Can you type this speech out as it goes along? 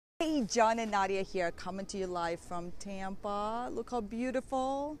Hey, John and Nadya here, coming to you live from Tampa. Look how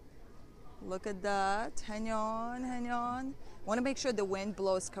beautiful. Look at that. Hang on, hang on. Want to make sure the wind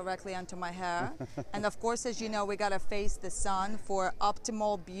blows correctly onto my hair. And of course, as you know, we got to face the sun for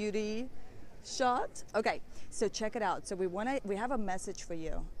optimal beauty shot. Okay, so check it out. So we have a message for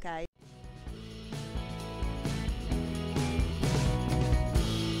you, okay?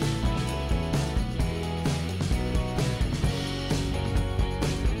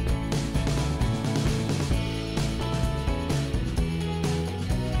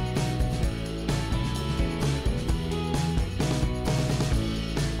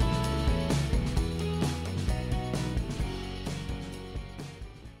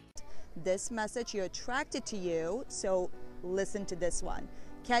 This message, you're attracted to you, so listen to this one.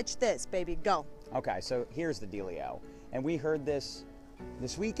 Catch this, baby, go. Okay, so here's the dealio. And we heard this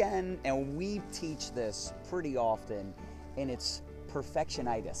weekend, and we teach this pretty often, and it's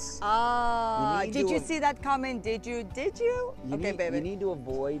perfectionitis. Did you see that comment? Did you? Okay, baby. You need to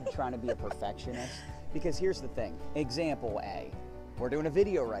avoid trying to be a perfectionist, because here's the thing. Example A. We're doing a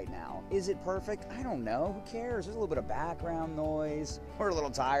video right now. Is it perfect? I don't know. Who cares? There's a little bit of background noise. We're a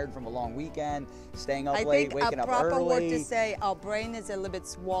little tired from a long weekend, staying up late, waking up early. I think a proper word to say, our brain is a little bit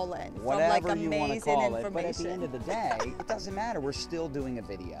swollen Whatever from like you want to amazing call information. it. But at the end of the day, it doesn't matter. We're still doing a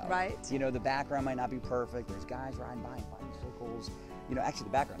video. Right. You know, the background might not be perfect. There's guys riding by in bicycles. You know, actually,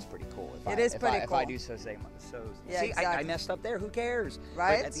 the background's pretty cool. It is pretty cool. If I do so say so. Yeah, see, exactly. I messed up there. Who cares?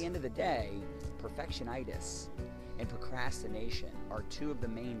 Right. But at the end of the day, perfectionitis and procrastination are two of the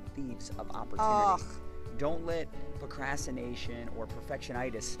main thieves of opportunity. Don't let procrastination or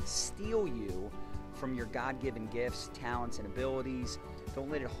perfectionitis steal you from your God-given gifts, talents, and abilities.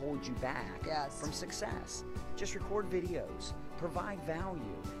 Don't let it hold you back from success. Just record videos. Provide value.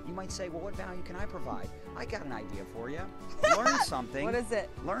 You might say, well, what value can I provide? I got an idea for you. Learn something. What is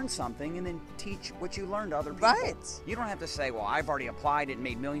it? Learn something and then teach what you learned to other people. Right. You don't have to say, well, I've already applied it and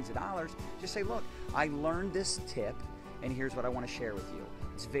made millions of dollars. Just say, look, I learned this tip and here's what I want to share with you.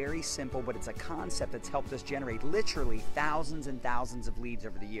 It's very simple, but it's a concept that's helped us generate literally thousands and thousands of leads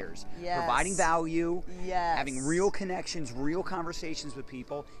over the years. Yes. Providing value, yes. Having real connections, real conversations with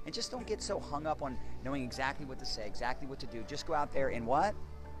people, and just don't get so hung up on knowing exactly what to say, exactly what to do. Just go out there and what?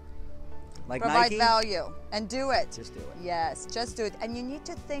 Like provide Nike? value and do it. Just do it. Yes, just do it. And you need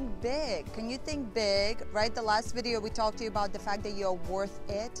to think big. Can you think big? Right? The last video we talked to you about the fact that you're worth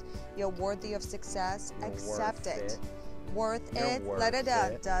it. You're worthy of success. You're Accept worth it. Worth You're it. Worth Let it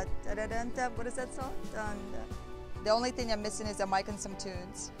out. it. What is that song? The only thing I'm missing is a mic and some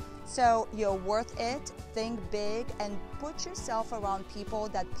tunes. So you're worth it. Think big and put yourself around people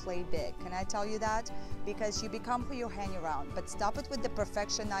that play big. Can I tell you that? Because you become who you hang around. But stop it with the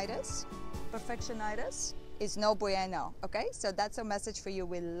perfectionitis. Perfectionitis is no bueno, okay? So that's a message for you.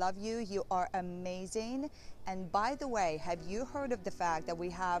 We love you. You are amazing. And by the way, have you heard of the fact that we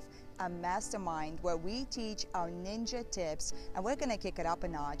have a mastermind where we teach our ninja tips, and we're gonna kick it up a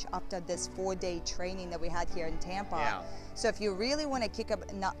notch after this 4-day training that we had here in Tampa. Yeah. So if you really wanna kick up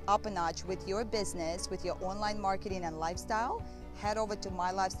a notch with your business, with your online marketing and lifestyle, head over to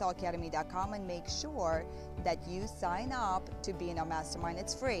mylifestyleacademy.com and make sure that you sign up to be in our mastermind.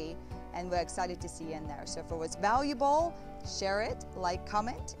 It's free, and we're excited to see you in there. So if it was valuable, share it, like,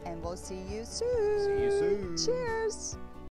 comment, and we'll see you soon. See you soon. Cheers.